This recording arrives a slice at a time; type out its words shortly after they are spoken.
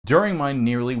During my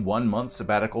nearly 1 month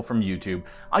sabbatical from YouTube,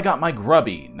 I got my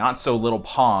grubby, not-so-little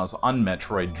paws on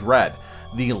Metroid Dread,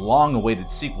 the long-awaited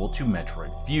sequel to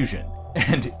Metroid Fusion.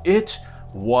 And it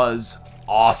was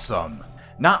awesome!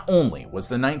 Not only was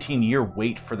the 19-year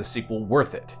wait for the sequel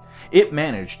worth it, it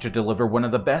managed to deliver one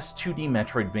of the best 2D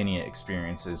Metroidvania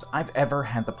experiences I've ever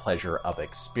had the pleasure of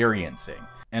experiencing.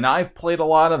 And I've played a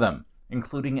lot of them,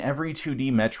 including every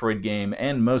 2D Metroid game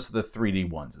and most of the 3D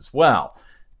ones as well.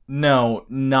 No,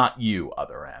 not you,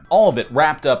 Other M. All of it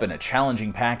wrapped up in a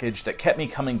challenging package that kept me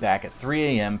coming back at 3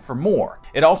 AM for more.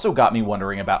 It also got me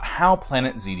wondering about how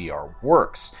Planet ZDR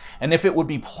works, and if it would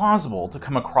be plausible to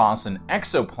come across an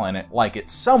exoplanet like it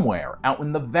somewhere out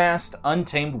in the vast,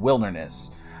 untamed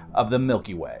wilderness of the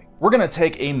Milky Way. We're gonna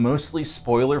take a mostly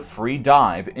spoiler-free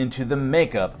dive into the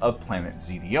makeup of Planet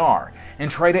ZDR,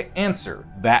 and try to answer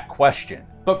that question.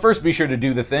 But first, be sure to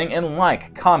do the thing and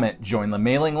like, comment, join the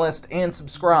mailing list, and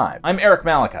subscribe. I'm Eric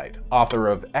Malachite, author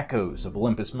of Echoes of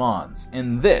Olympus Mons,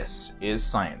 and this is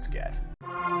Science Get.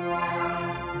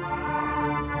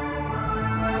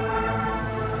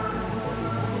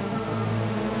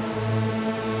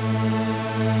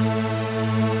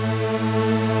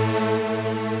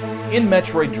 In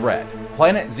Metroid Dread,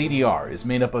 Planet ZDR is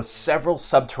made up of several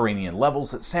subterranean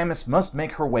levels that Samus must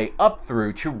make her way up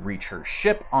through to reach her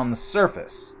ship on the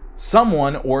surface.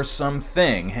 Someone or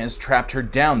something has trapped her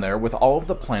down there with all of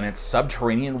the planet's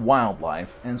subterranean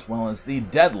wildlife, as well as the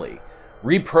deadly,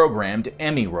 reprogrammed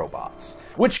Emmy robots,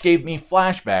 which gave me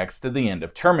flashbacks to the end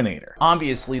of Terminator.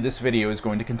 Obviously, this video is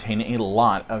going to contain a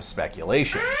lot of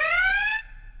speculation.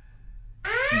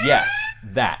 Yes,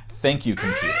 that. Thank you,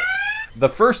 computer. The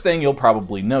first thing you'll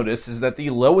probably notice is that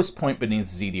the lowest point beneath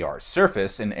ZDR's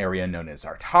surface, an area known as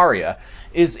Artaria,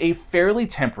 is a fairly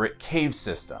temperate cave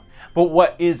system. But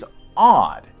what is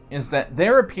odd is that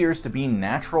there appears to be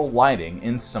natural lighting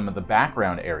in some of the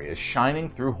background areas shining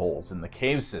through holes in the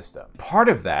cave system. Part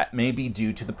of that may be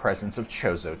due to the presence of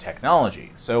Chozo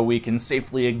technology, so we can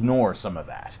safely ignore some of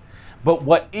that. But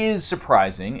what is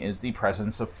surprising is the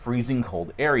presence of freezing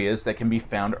cold areas that can be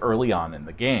found early on in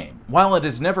the game. While it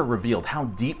is never revealed how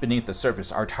deep beneath the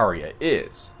surface Artaria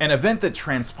is, an event that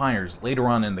transpires later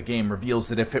on in the game reveals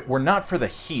that if it were not for the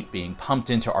heat being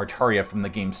pumped into Artaria from the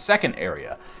game's second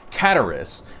area,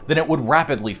 Cataris, then it would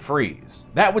rapidly freeze.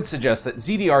 That would suggest that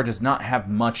ZDR does not have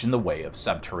much in the way of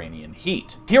subterranean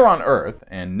heat. Here on Earth,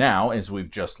 and now, as we've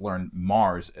just learned,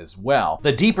 Mars as well,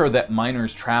 the deeper that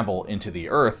miners travel into the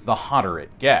Earth, the hotter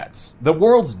it gets. The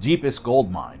world's deepest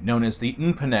gold mine, known as the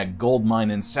Mponeg gold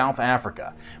mine in South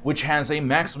Africa, which has a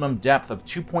maximum depth of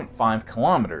 2.5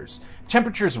 kilometers,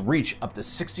 temperatures reach up to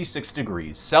 66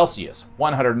 degrees Celsius,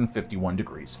 151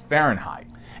 degrees Fahrenheit.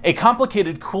 A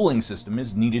complicated cooling system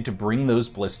is needed to bring those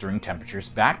blistering temperatures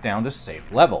back down to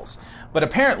safe levels, but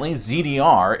apparently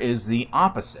ZDR is the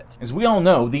opposite. As we all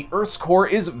know, the Earth's core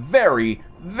is very,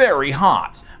 very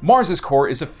hot. Mars's core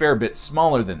is a fair bit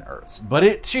smaller than Earth's, but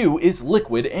it too is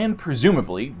liquid and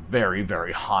presumably very,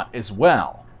 very hot as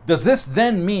well. Does this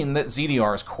then mean that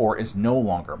ZDR's core is no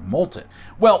longer molten?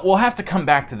 Well, we'll have to come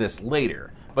back to this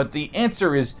later, but the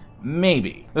answer is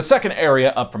maybe. The second area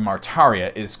up from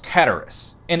Artaria is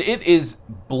Cataris, and it is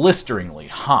blisteringly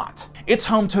hot. It's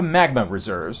home to magma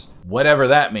reserves, whatever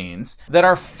that means, that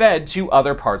are fed to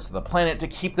other parts of the planet to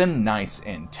keep them nice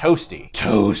and toasty.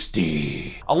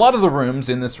 Toasty! A lot of the rooms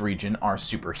in this region are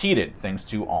superheated thanks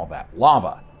to all that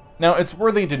lava. Now, it's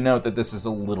worthy to note that this is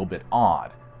a little bit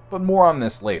odd, but more on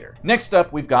this later. Next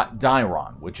up, we've got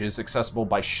Dairon, which is accessible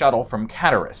by shuttle from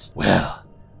Cataris. Well,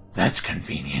 that's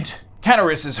convenient.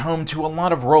 Cataris is home to a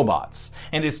lot of robots,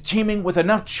 and is teeming with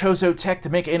enough Chozo tech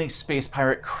to make any space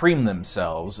pirate cream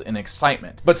themselves in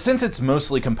excitement. But since it's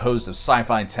mostly composed of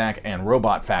sci-fi tech and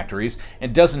robot factories,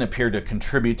 and doesn't appear to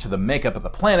contribute to the makeup of the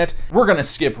planet, we're gonna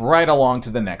skip right along to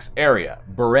the next area,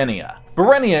 Berenia.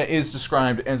 Berenia is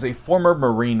described as a former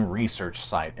marine research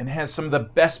site and has some of the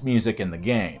best music in the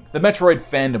game. The Metroid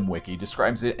fandom wiki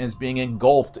describes it as being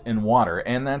engulfed in water,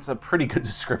 and that's a pretty good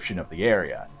description of the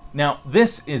area. Now,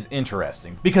 this is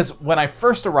interesting, because when I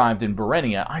first arrived in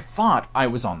Berenia, I thought I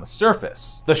was on the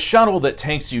surface. The shuttle that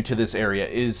takes you to this area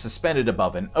is suspended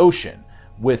above an ocean,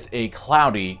 with a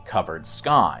cloudy covered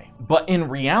sky. But in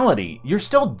reality, you're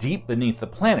still deep beneath the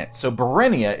planet, so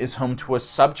Berenia is home to a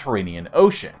subterranean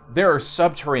ocean. There are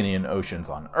subterranean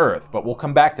oceans on Earth, but we'll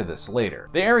come back to this later.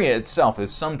 The area itself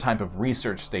is some type of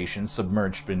research station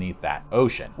submerged beneath that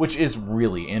ocean, which is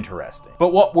really interesting.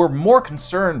 But what we're more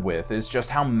concerned with is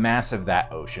just how massive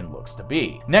that ocean looks to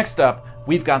be. Next up,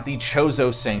 we've got the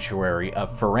Chozo Sanctuary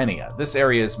of Ferenia. This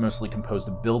area is mostly composed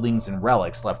of buildings and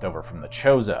relics left over from the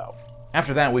Chozo.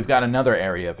 After that, we've got another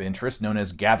area of interest known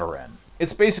as Gavarin.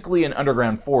 It's basically an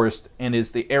underground forest and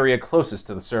is the area closest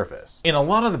to the surface. In a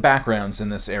lot of the backgrounds in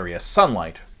this area,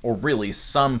 sunlight, or really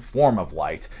some form of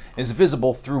light, is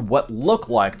visible through what look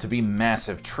like to be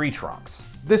massive tree trunks.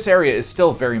 This area is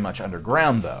still very much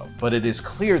underground though, but it is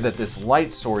clear that this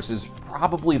light source is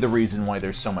probably the reason why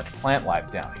there's so much plant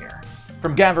life down here.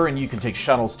 From Gavarin you can take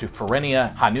shuttles to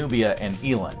Ferenia, Hanubia, and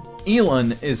Elan.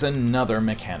 Elan is another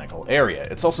mechanical area.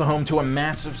 It's also home to a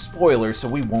massive spoiler, so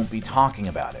we won't be talking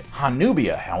about it.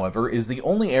 Hanubia, however, is the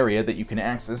only area that you can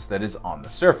access that is on the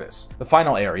surface. The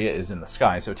final area is in the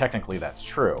sky, so technically that's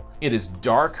true. It is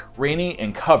dark, rainy,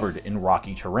 and covered in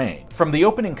rocky terrain. From the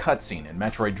opening cutscene in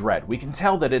Metroid Dread, we can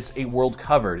tell that it's a world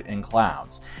covered in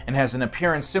clouds, and has an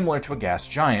appearance similar to a gas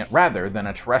giant rather than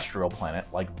a terrestrial planet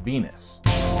like Venus.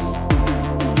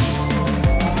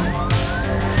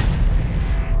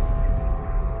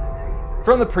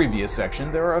 From the previous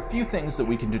section, there are a few things that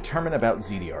we can determine about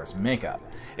ZDR's makeup.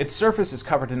 Its surface is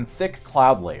covered in thick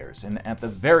cloud layers, and at the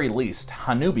very least,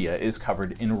 Hanubia is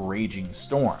covered in raging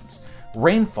storms.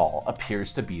 Rainfall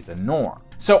appears to be the norm.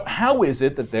 So how is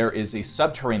it that there is a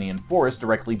subterranean forest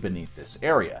directly beneath this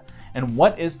area? And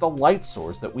what is the light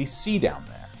source that we see down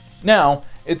there? Now,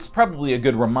 it's probably a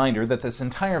good reminder that this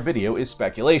entire video is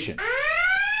speculation.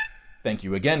 Thank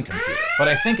you again, computer. But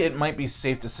I think it might be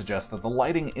safe to suggest that the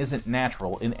lighting isn't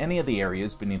natural in any of the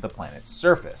areas beneath the planet's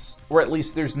surface, or at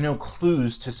least there's no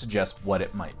clues to suggest what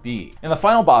it might be. In the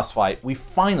final boss fight, we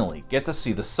finally get to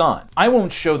see the sun. I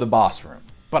won't show the boss room,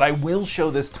 but I will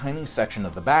show this tiny section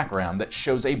of the background that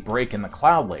shows a break in the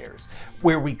cloud layers,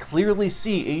 where we clearly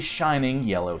see a shining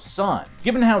yellow sun.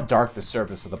 Given how dark the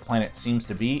surface of the planet seems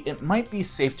to be, it might be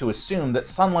safe to assume that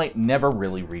sunlight never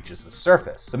really reaches the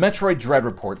surface. The Metroid Dread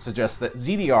report suggests that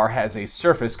ZDR has a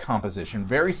surface composition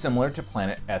very similar to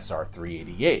planet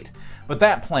SR388, but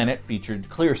that planet featured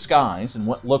clear skies and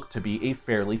what looked to be a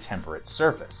fairly temperate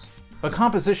surface. But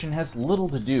composition has little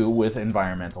to do with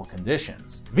environmental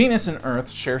conditions. Venus and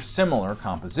Earth share similar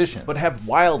composition, but have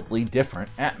wildly different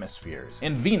atmospheres,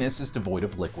 and Venus is devoid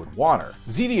of liquid water.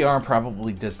 ZDR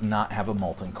probably does not have a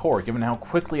molten core, given how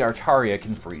quickly Artaria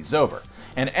can freeze over,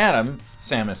 and Adam,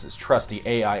 Samus's trusty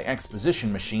AI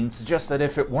exposition machine, suggests that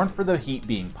if it weren't for the heat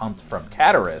being pumped from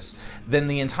Cataris, then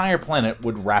the entire planet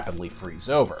would rapidly freeze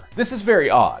over. This is very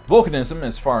odd. Volcanism,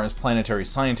 as far as planetary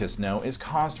scientists know, is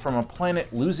caused from a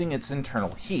planet losing its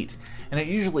internal heat, and it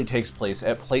usually takes place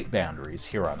at plate boundaries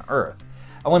here on Earth.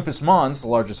 Olympus Mons, the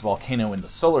largest volcano in the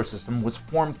solar system, was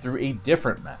formed through a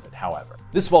different method, however.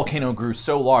 This volcano grew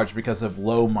so large because of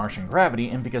low Martian gravity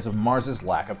and because of Mars's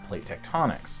lack of plate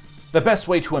tectonics. The best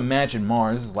way to imagine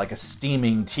Mars is like a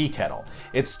steaming tea kettle.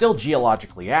 It's still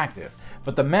geologically active,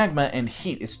 but the magma and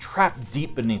heat is trapped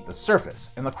deep beneath the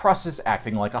surface, and the crust is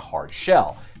acting like a hard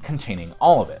shell, containing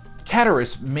all of it.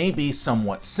 Cataris may be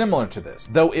somewhat similar to this,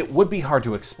 though it would be hard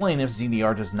to explain if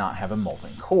ZDR does not have a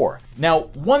molten core. Now,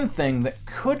 one thing that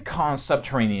could cause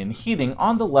subterranean heating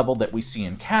on the level that we see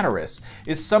in Cataris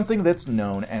is something that's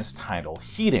known as tidal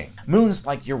heating. Moons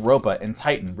like Europa and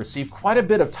Titan receive quite a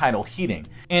bit of tidal heating,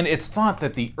 and it's thought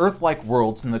that the Earth-like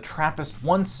worlds in the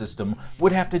TRAPPIST-1 system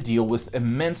would have to deal with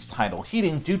immense tidal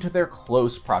heating due to their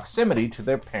close proximity to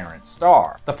their parent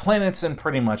star. The planets in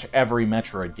pretty much every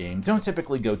Metroid game don't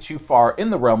typically go too far in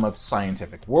the realm of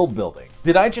scientific world building.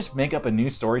 Did I just make up a new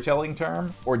storytelling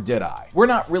term? Or did I? We're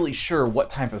not really sure what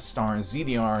type of star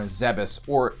ZDR, Zebes,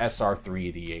 or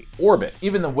SR388 orbit.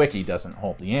 Even the wiki doesn't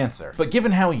hold the answer. But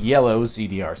given how yellow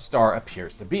ZDR's star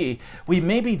appears to be, we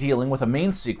may be dealing with a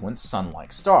main sequence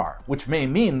sun-like star, which may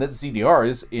mean that ZDR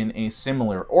is in a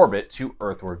similar orbit to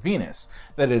Earth or Venus,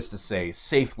 that is to say,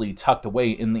 safely tucked away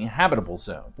in the habitable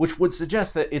zone, which would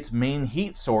suggest that its main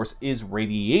heat source is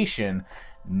radiation,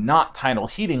 not tidal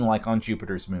heating like on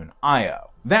Jupiter's moon Io.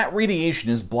 That radiation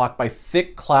is blocked by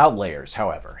thick cloud layers,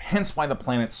 however, hence why the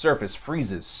planet's surface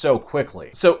freezes so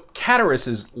quickly. So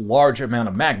Cataris's large amount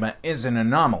of magma is an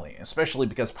anomaly, especially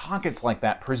because pockets like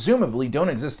that presumably don't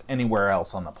exist anywhere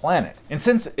else on the planet. And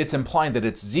since it's implied that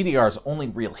it's ZDR's only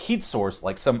real heat source,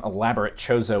 like some elaborate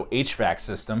Chozo HVAC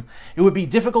system, it would be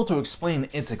difficult to explain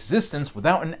its existence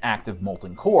without an active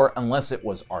molten core unless it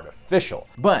was artificial.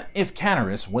 But if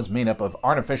Cataris was made up of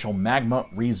artificial magma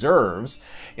reserves,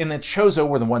 and that Chozo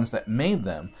were the ones that made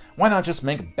them, why not just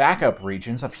make backup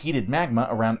regions of heated magma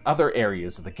around other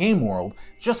areas of the game world,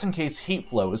 just in case heat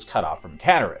flow is cut off from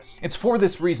Cataris? It's for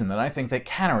this reason that I think that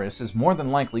Cataris is more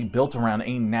than likely built around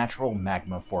a natural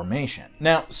magma formation.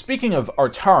 Now, speaking of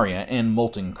Artaria and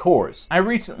molten cores, I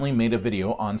recently made a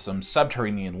video on some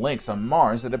subterranean lakes on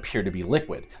Mars that appear to be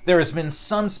liquid. There has been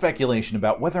some speculation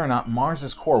about whether or not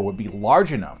Mars's core would be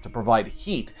large enough to provide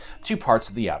heat to parts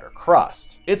of the outer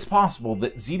crust. It's possible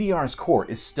that ZDR's core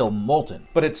is still molten,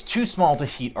 but it's too small to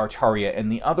heat Artaria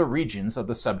and the other regions of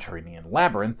the subterranean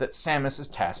labyrinth that Samus is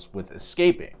tasked with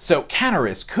escaping. So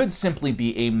Cataris could simply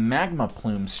be a magma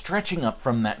plume stretching up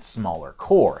from that smaller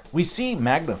core. We see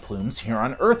magma plumes here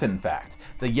on Earth, in fact.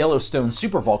 The Yellowstone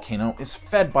supervolcano is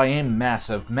fed by a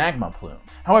massive magma plume.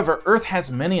 However, Earth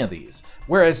has many of these,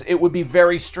 whereas it would be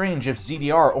very strange if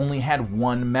ZDR only had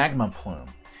one magma plume.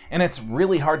 And it's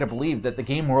really hard to believe that the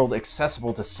game world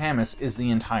accessible to Samus is the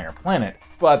entire planet,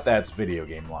 but that's video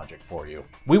game logic for you.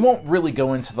 We won't really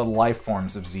go into the life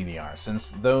forms of ZDR,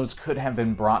 since those could have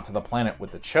been brought to the planet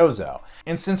with the Chozo,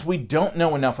 and since we don't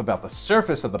know enough about the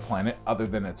surface of the planet other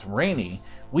than it's rainy,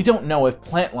 we don't know if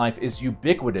plant life is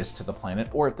ubiquitous to the planet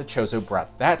or if the Chozo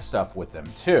brought that stuff with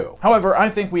them too. However, I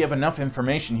think we have enough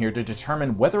information here to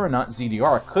determine whether or not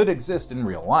ZDR could exist in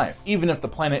real life, even if the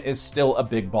planet is still a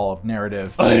big ball of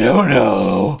narrative. I don't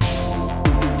know.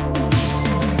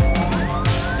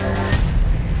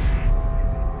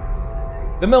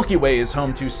 The Milky Way is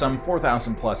home to some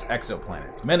 4,000 plus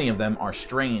exoplanets. Many of them are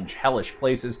strange, hellish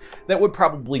places that would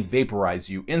probably vaporize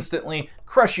you instantly,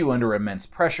 crush you under immense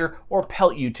pressure, or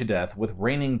pelt you to death with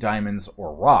raining diamonds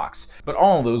or rocks. But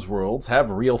all of those worlds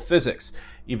have real physics,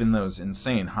 even those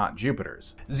insane hot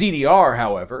Jupiters. ZDR,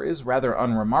 however, is rather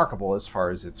unremarkable as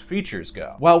far as its features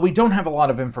go. While we don't have a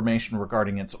lot of information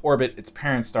regarding its orbit, its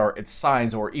parent star, its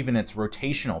size, or even its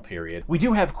rotational period, we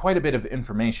do have quite a bit of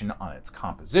information on its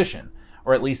composition,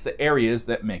 or at least the areas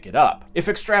that make it up. If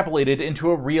extrapolated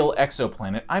into a real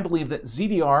exoplanet, I believe that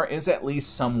ZDR is at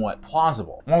least somewhat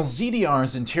plausible. While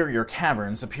ZDR's interior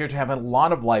caverns appear to have a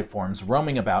lot of life forms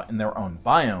roaming about in their own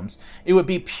biomes, it would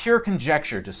be pure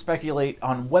conjecture to speculate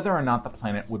on whether or not the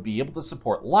planet would be able to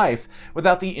support life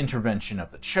without the intervention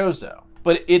of the Chozo.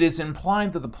 But it is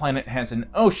implied that the planet has an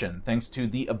ocean thanks to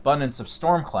the abundance of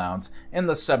storm clouds and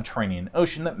the subterranean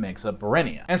ocean that makes up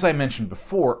Berenia. As I mentioned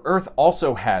before, Earth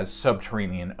also has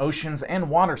subterranean oceans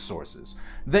and water sources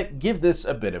that give this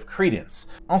a bit of credence.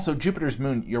 Also, Jupiter's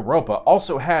moon Europa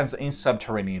also has a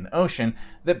subterranean ocean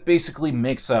that basically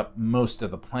makes up most of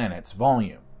the planet's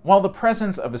volume. While the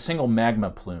presence of a single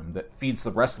magma plume that feeds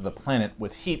the rest of the planet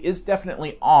with heat is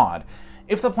definitely odd,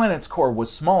 if the planet's core was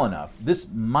small enough,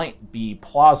 this might be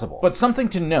plausible. But something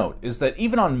to note is that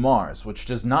even on Mars, which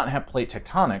does not have plate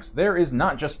tectonics, there is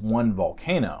not just one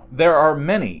volcano. There are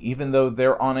many, even though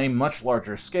they're on a much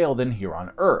larger scale than here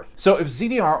on Earth. So if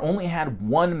ZDR only had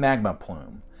one magma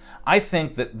plume, I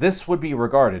think that this would be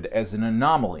regarded as an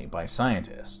anomaly by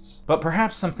scientists. But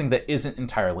perhaps something that isn't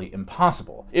entirely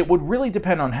impossible. It would really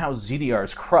depend on how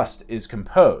ZDR's crust is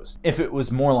composed. If it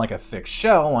was more like a thick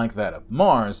shell like that of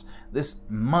Mars, this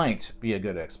might be a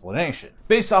good explanation.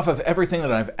 Based off of everything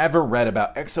that I've ever read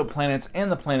about exoplanets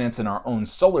and the planets in our own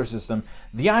solar system,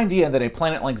 the idea that a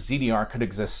planet like ZDR could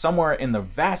exist somewhere in the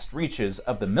vast reaches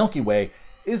of the Milky Way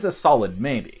is a solid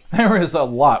maybe. There is a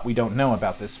lot we don't know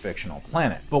about this fictional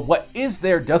planet, but what is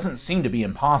there doesn't seem to be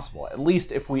impossible, at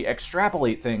least if we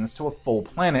extrapolate things to a full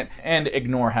planet and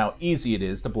ignore how easy it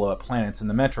is to blow up planets in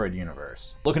the Metroid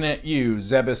universe. Looking at you,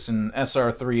 Zebus and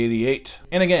SR388.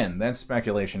 And again, that's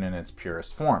speculation in its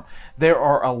purest form. There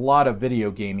are a lot of video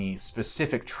gamey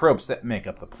specific tropes that make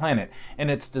up the planet,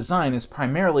 and its design is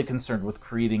primarily concerned with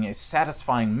creating a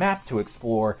satisfying map to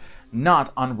explore,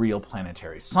 not on real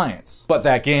planetary science. But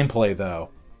that gameplay, though,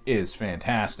 is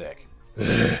fantastic.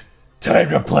 Time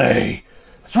to play!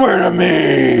 Swear to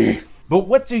me! But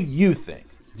what do you think?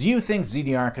 Do you think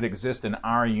ZDR could exist in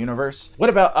our universe? What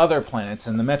about other planets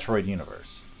in the Metroid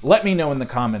universe? Let me know in the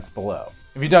comments below.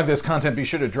 If you dug this content, be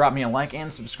sure to drop me a like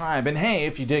and subscribe. And hey,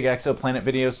 if you dig exoplanet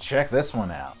videos, check this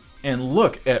one out. And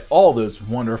look at all those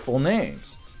wonderful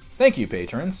names. Thank you,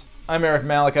 patrons. I'm Eric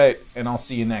Malachite, and I'll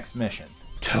see you next mission.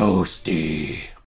 Toasty.